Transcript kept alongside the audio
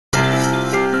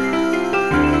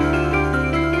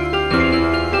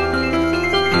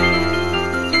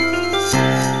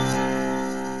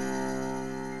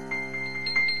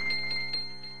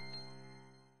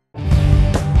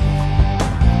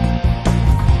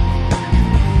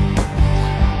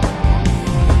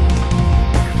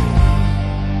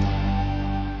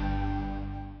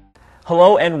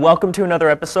Hello and welcome to another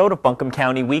episode of Buncombe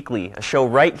County Weekly, a show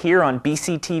right here on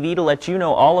BCTV to let you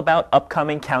know all about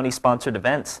upcoming county-sponsored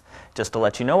events. Just to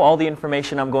let you know, all the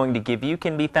information I'm going to give you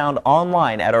can be found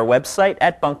online at our website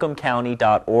at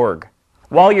buncombecounty.org.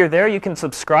 While you're there, you can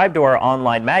subscribe to our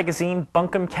online magazine,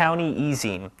 Buncombe County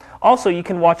E-Zine. Also, you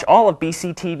can watch all of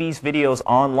BCTV's videos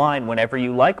online whenever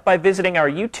you like by visiting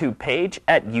our YouTube page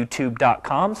at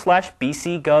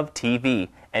youtube.com/bcgovtv.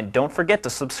 And don't forget to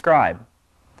subscribe.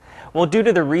 Well, due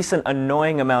to the recent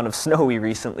annoying amount of snow we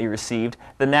recently received,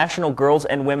 the National Girls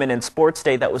and Women in Sports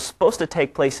Day that was supposed to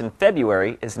take place in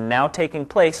February is now taking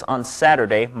place on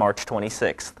Saturday, March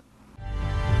 26th.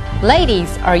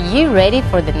 Ladies, are you ready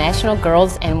for the National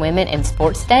Girls and Women in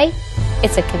Sports Day?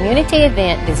 It's a community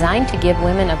event designed to give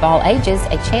women of all ages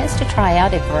a chance to try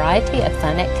out a variety of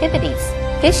fun activities.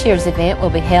 This year's event will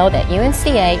be held at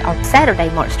UNCA on Saturday,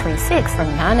 March 26th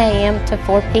from 9 a.m. to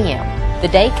 4 p.m. The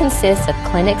day consists of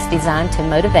clinics designed to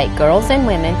motivate girls and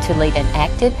women to lead an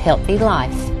active, healthy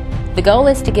life. The goal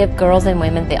is to give girls and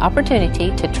women the opportunity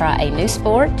to try a new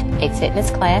sport, a fitness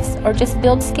class, or just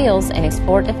build skills in a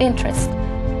sport of interest.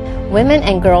 Women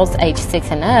and girls aged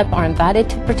 6 and up are invited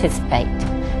to participate.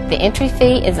 The entry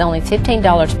fee is only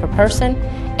 $15 per person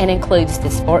and includes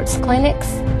the sports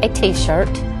clinics, a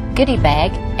t-shirt, goodie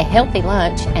bag, a healthy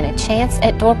lunch, and a chance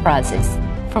at door prizes.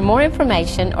 For more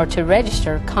information or to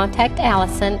register, contact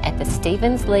Allison at the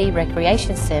Stevens Lee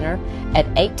Recreation Center at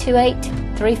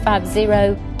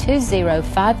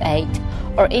 828-350-2058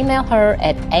 or email her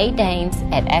at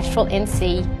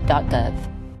adanes@asheville.nc.gov.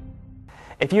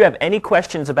 If you have any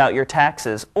questions about your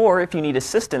taxes or if you need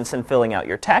assistance in filling out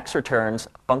your tax returns,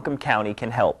 Buncombe County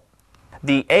can help.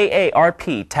 The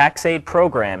AARP Tax Aid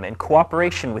Program, in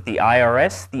cooperation with the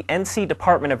IRS, the NC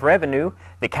Department of Revenue,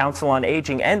 the Council on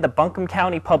Aging, and the Buncombe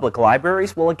County Public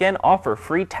Libraries will again offer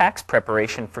free tax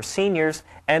preparation for seniors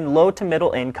and low to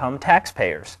middle income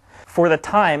taxpayers. For the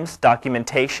times,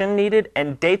 documentation needed,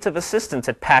 and dates of assistance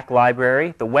at Pack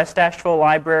Library, the West Asheville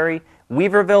Library,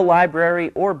 Weaverville Library,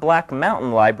 or Black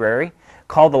Mountain Library,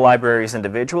 call the libraries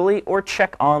individually or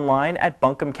check online at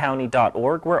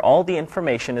buncombecounty.org where all the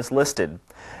information is listed.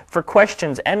 For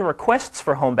questions and requests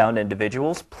for homebound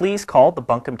individuals, please call the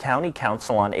Buncombe County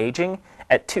Council on Aging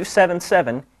at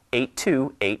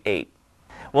 277-8288.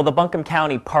 Well, the Buncombe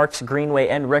County Parks, Greenway,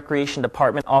 and Recreation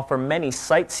Department offer many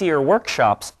sightseer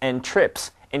workshops and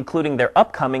trips, including their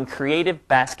upcoming Creative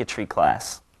Basketry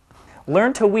class.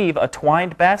 Learn to weave a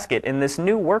twined basket in this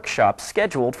new workshop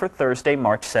scheduled for Thursday,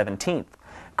 March 17th.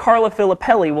 Carla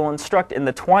Filippelli will instruct in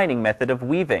the twining method of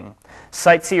weaving.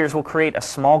 Sightseers will create a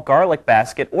small garlic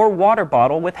basket or water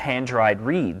bottle with hand-dried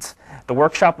reeds. The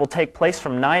workshop will take place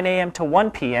from 9 a.m. to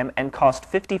 1 p.m. and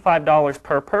cost $55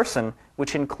 per person,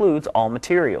 which includes all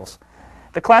materials.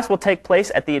 The class will take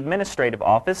place at the administrative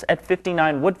office at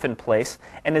 59 Woodfin Place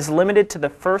and is limited to the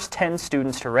first 10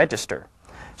 students to register.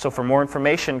 So for more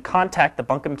information, contact the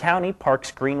Buncombe County Parks,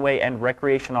 Greenway, and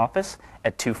Recreation Office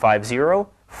at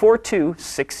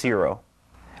 250-4260.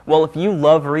 Well, if you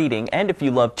love reading and if you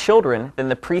love children, then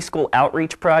the Preschool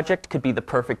Outreach Project could be the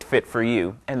perfect fit for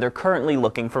you, and they're currently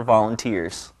looking for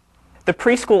volunteers. The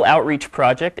Preschool Outreach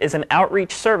Project is an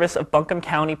outreach service of Buncombe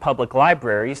County Public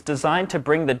Libraries designed to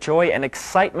bring the joy and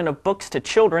excitement of books to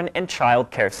children in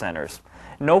child care centers.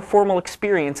 No formal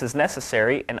experience is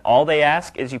necessary, and all they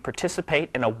ask is you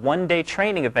participate in a one-day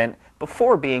training event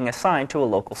before being assigned to a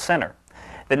local center.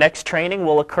 The next training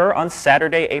will occur on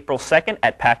Saturday, April 2nd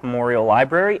at Pack Memorial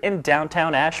Library in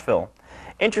downtown Asheville.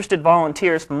 Interested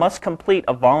volunteers must complete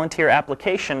a volunteer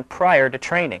application prior to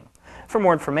training. For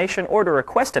more information or to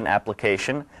request an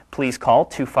application, please call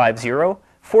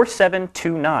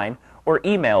 250-4729 or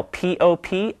email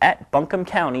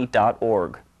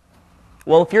pop@buncombecounty.org.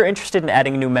 Well, if you're interested in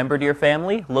adding a new member to your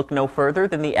family, look no further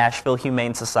than the Asheville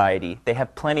Humane Society. They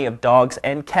have plenty of dogs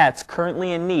and cats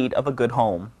currently in need of a good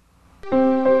home.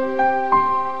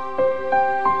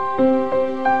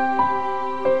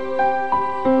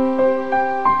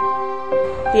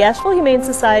 The Asheville Humane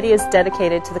Society is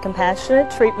dedicated to the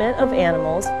compassionate treatment of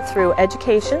animals through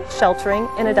education, sheltering,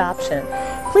 and adoption.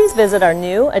 Please visit our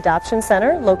new adoption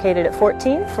center located at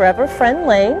 14 Forever Friend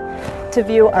Lane to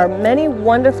view our many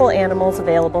wonderful animals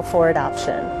available for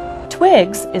adoption.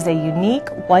 Twigs is a unique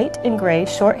white and gray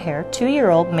short-haired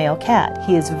 2-year-old male cat.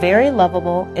 He is very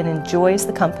lovable and enjoys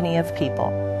the company of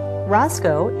people.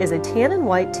 Roscoe is a tan and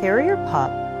white terrier pup.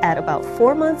 At about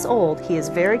 4 months old, he is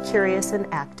very curious and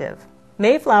active.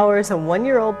 Mayflower is a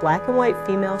 1-year-old black and white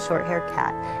female short-haired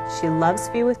cat. She loves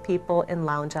to be with people and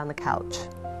lounge on the couch.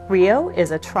 Rio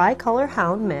is a tricolor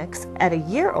hound mix. At a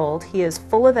year old, he is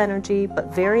full of energy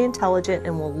but very intelligent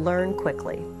and will learn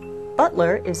quickly.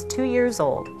 Butler is 2 years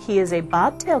old. He is a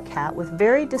bobtail cat with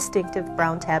very distinctive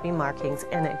brown tabby markings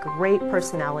and a great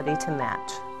personality to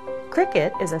match.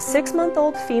 Cricket is a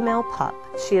 6-month-old female pup.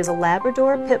 She is a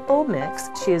Labrador Pit Bull mix.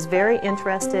 She is very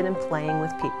interested in playing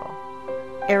with people.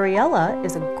 Ariella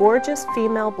is a gorgeous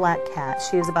female black cat.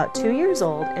 She is about 2 years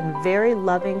old and very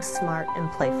loving, smart, and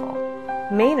playful.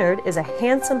 Maynard is a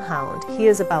handsome hound. He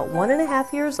is about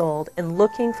 1.5 years old and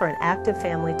looking for an active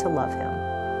family to love him.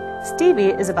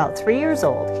 Stevie is about 3 years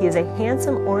old. He is a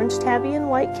handsome orange tabby and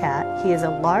white cat. He is a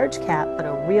large cat but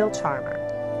a real charmer.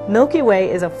 Milky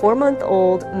Way is a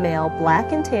 4-month-old male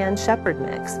black and tan shepherd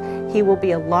mix. He will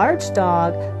be a large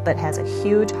dog but has a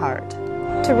huge heart.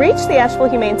 To reach the Asheville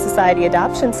Humane Society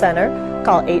Adoption Center,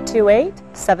 call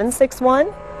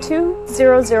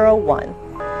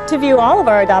 828-761-2001. To view all of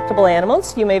our adoptable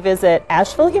animals, you may visit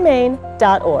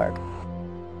ashevillehumane.org.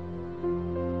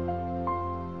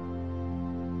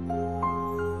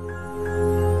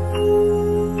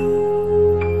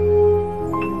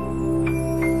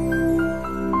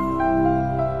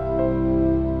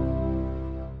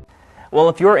 Well,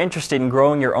 if you're interested in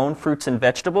growing your own fruits and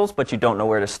vegetables, but you don't know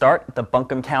where to start, the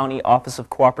Buncombe County Office of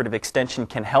Cooperative Extension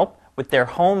can help with their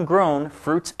homegrown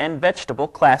fruits and vegetable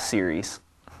class series.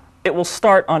 It will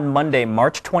start on Monday,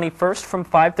 March 21st from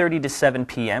 5:30 to 7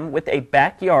 p.m. with a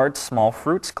backyard small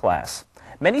fruits class.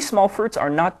 Many small fruits are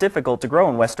not difficult to grow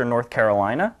in western North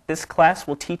Carolina. This class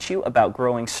will teach you about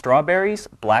growing strawberries,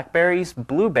 blackberries,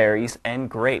 blueberries, and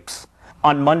grapes.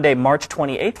 On Monday, March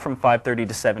 28th from 5:30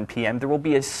 to 7 p.m., there will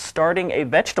be starting a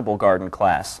vegetable garden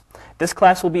class. This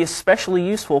class will be especially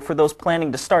useful for those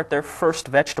planning to start their first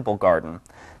vegetable garden.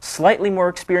 Slightly more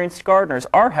experienced gardeners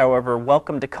are, however,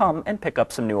 welcome to come and pick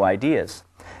up some new ideas.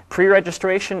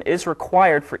 Pre-registration is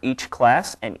required for each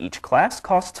class, and each class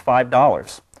costs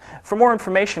 $5. For more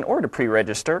information or to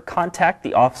pre-register, contact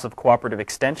the Office of Cooperative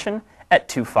Extension at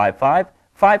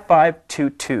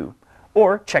 255-5522.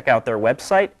 Or check out their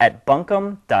website at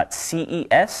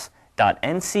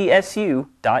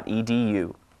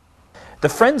buncombe.ces.ncsu.edu. The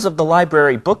Friends of the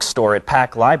Library bookstore at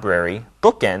Pack Library,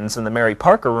 Bookends in the Mary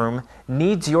Parker Room,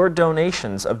 needs your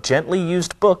donations of gently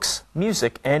used books,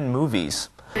 music, and movies.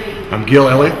 I'm Gil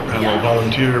Elliott. I'm a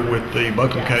volunteer with the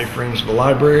Buncombe County Friends of the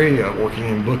Library, working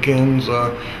in Bookends,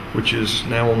 which is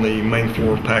now on the main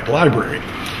floor of Pack Library.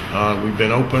 We've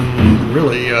been open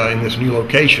really in this new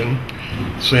location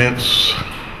since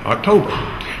October,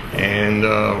 and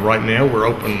right now we're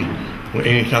open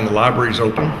anytime the library is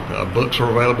open. Books are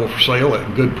available for sale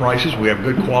at good prices. We have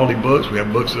good quality books. We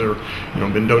have books that are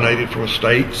been donated from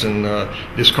estates and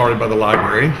discarded by the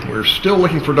library. We're still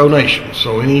looking for donations,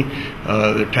 so any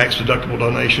tax deductible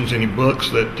donations, any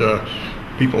books that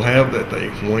people have that they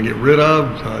want to get rid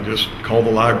of, just call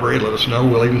the library, let us know.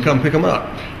 We'll even come pick them up.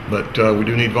 But we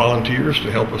do need volunteers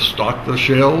to help us stock the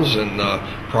shelves and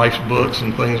price books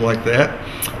and things like that.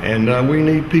 And we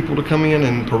need people to come in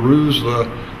and peruse the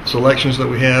selections that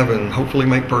we have and hopefully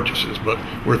make purchases. But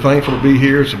we're thankful to be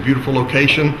here. It's a beautiful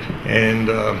location, and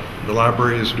the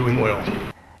library is doing well.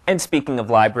 And speaking of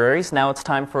libraries, now it's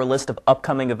time for a list of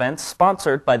upcoming events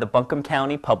sponsored by the Buncombe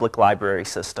County Public Library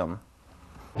System.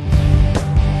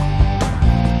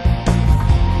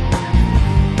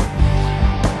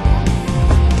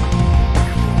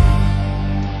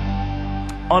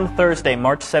 On Thursday,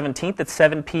 March 17th at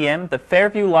 7 p.m., the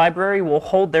Fairview Library will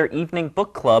hold their evening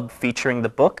book club featuring the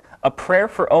book A Prayer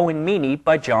for Owen Meany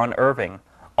by John Irving.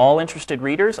 All interested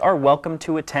readers are welcome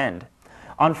to attend.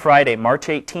 On Friday, March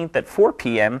 18th at 4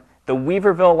 p.m., the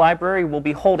Weaverville Library will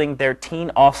be holding their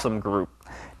Teen Awesome group.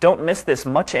 Don't miss this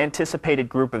much-anticipated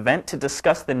group event to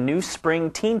discuss the new spring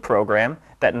teen program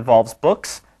that involves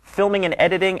books, filming and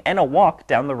editing, and a walk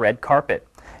down the red carpet.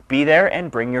 Be there and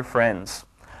bring your friends.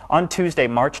 On Tuesday,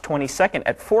 March 22nd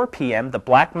at 4 p.m., the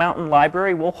Black Mountain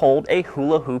Library will hold a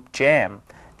hula hoop jam.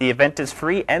 The event is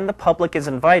free and the public is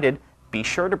invited. Be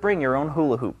sure to bring your own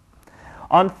hula hoop.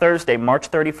 On Thursday,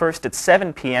 March 31st at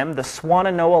 7 p.m., the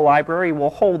Swannanoa Library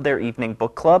will hold their evening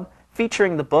book club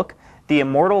featuring the book The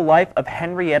Immortal Life of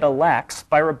Henrietta Lacks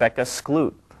by Rebecca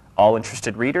Skloot. All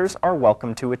interested readers are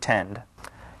welcome to attend.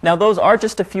 Now, those are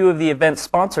just a few of the events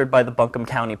sponsored by the Buncombe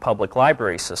County Public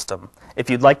Library System. If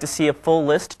you'd like to see a full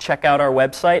list, check out our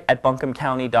website at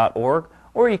buncombecounty.org,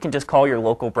 or you can just call your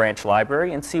local branch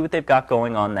library and see what they've got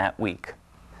going on that week.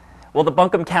 Well, the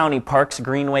Buncombe County Parks,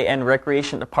 Greenway, and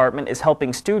Recreation Department is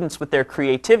helping students with their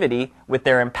creativity with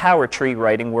their Empower Tree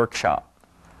writing workshop.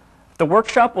 The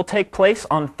workshop will take place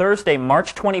on Thursday,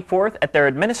 March 24th at their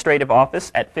administrative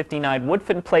office at 59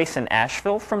 Woodfin Place in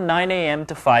Asheville from 9 a.m.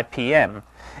 to 5 p.m.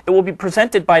 It will be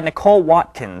presented by Nicole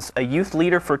Watkins, a youth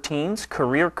leader for teens,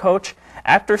 career coach,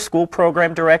 after-school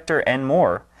program director, and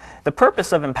more. The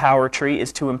purpose of Empower Tree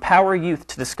is to empower youth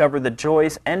to discover the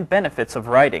joys and benefits of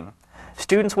writing.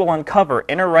 Students will uncover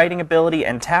inner writing ability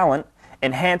and talent,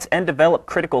 enhance and develop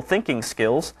critical thinking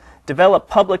skills, develop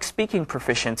public speaking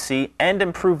proficiency, and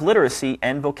improve literacy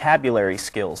and vocabulary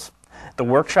skills. The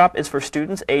workshop is for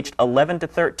students aged 11 to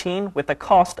 13 with a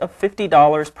cost of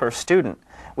 $50 per student,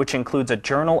 which includes a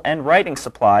journal and writing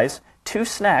supplies, 2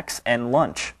 snacks, and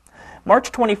lunch.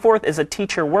 March 24th is a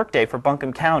teacher workday for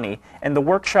Buncombe County, and the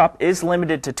workshop is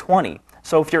limited to 20.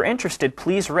 So if you're interested,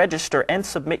 please register and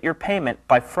submit your payment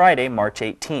by Friday, March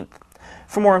 18th.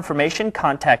 For more information,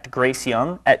 contact Grace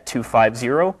Young at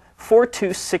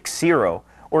 250-4260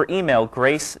 or email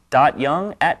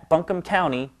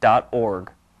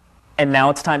grace.young@buncombecounty.org. And now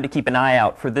it's time to keep an eye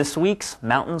out for this week's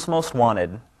Mountain's Most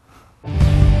Wanted.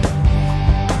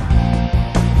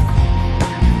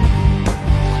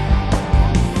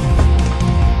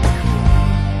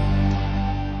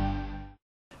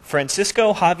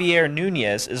 Francisco Javier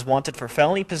Nunez is wanted for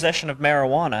felony possession of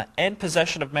marijuana and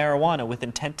possession of marijuana with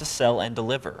intent to sell and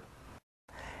deliver.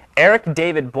 Eric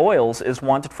David Boyles is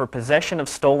wanted for possession of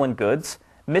stolen goods,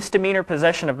 misdemeanor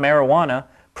possession of marijuana,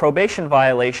 probation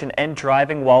violation, and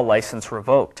driving while license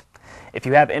revoked. If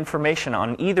you have information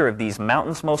on either of these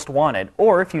Mountain's Most Wanted,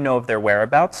 or if you know of their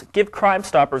whereabouts, give Crime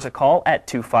Stoppers a call at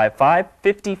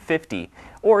 255-5050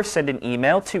 or send an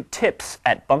email to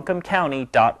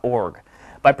tips@buncombecounty.org.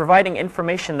 By providing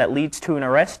information that leads to an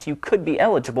arrest, you could be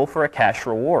eligible for a cash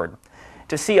reward.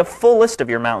 To see a full list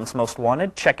of your Mountain's Most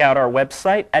Wanted, check out our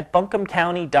website at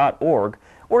buncombecounty.org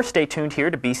or stay tuned here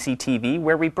to BCTV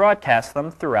where we broadcast them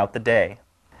throughout the day.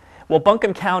 Well,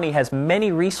 Buncombe County has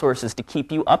many resources to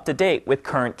keep you up to date with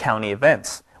current county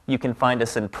events. You can find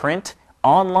us in print,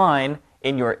 online,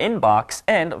 in your inbox,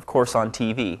 and of course on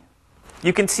TV.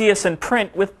 You can see us in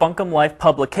print with Buncombe Life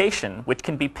publication, which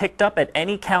can be picked up at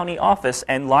any county office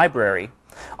and library.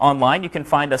 Online, you can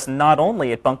find us not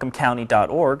only at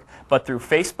buncombecounty.org, but through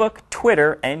Facebook,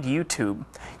 Twitter, and YouTube.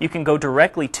 You can go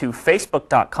directly to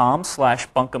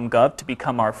facebook.com/buncombegov to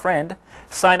become our friend,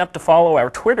 sign up to follow our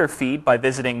Twitter feed by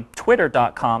visiting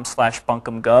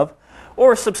twitter.com/buncomegov,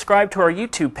 or subscribe to our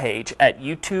YouTube page at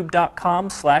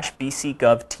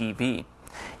youtube.com/bcgovtv.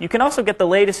 You can also get the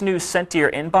latest news sent to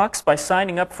your inbox by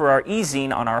signing up for our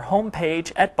e-zine on our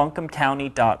homepage at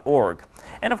buncombecounty.org.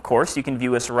 And of course, you can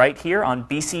view us right here on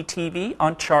BCTV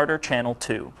on Charter Channel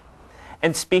 2.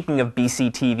 And speaking of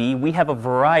BCTV, we have a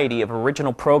variety of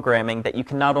original programming that you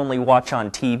can not only watch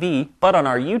on TV, but on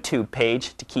our YouTube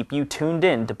page to keep you tuned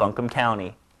in to Buncombe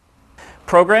County.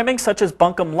 Programming such as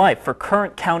Buncombe Life for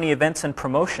current county events and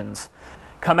promotions.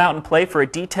 Come out and play for a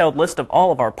detailed list of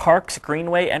all of our parks,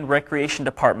 greenway, and recreation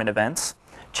department events.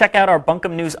 Check out our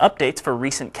Buncombe News updates for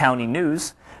recent county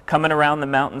news. Coming Around the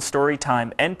Mountain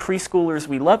Storytime and Preschoolers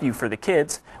We Love You for the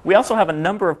kids. We also have a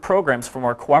number of programs from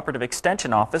our Cooperative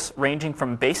Extension Office ranging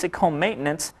from basic home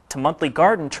maintenance to monthly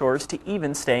garden chores to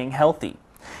even staying healthy.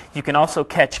 You can also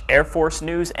catch Air Force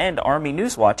News and Army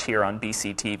News Watch here on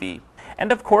BCTV.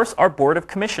 And of course, our Board of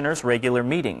Commissioners regular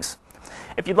meetings.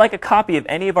 If you'd like a copy of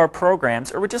any of our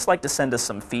programs or would just like to send us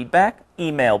some feedback,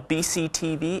 email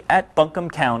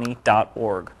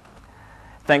bctv@buncombecounty.org.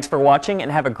 Thanks for watching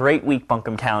and have a great week,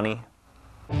 Buncombe County.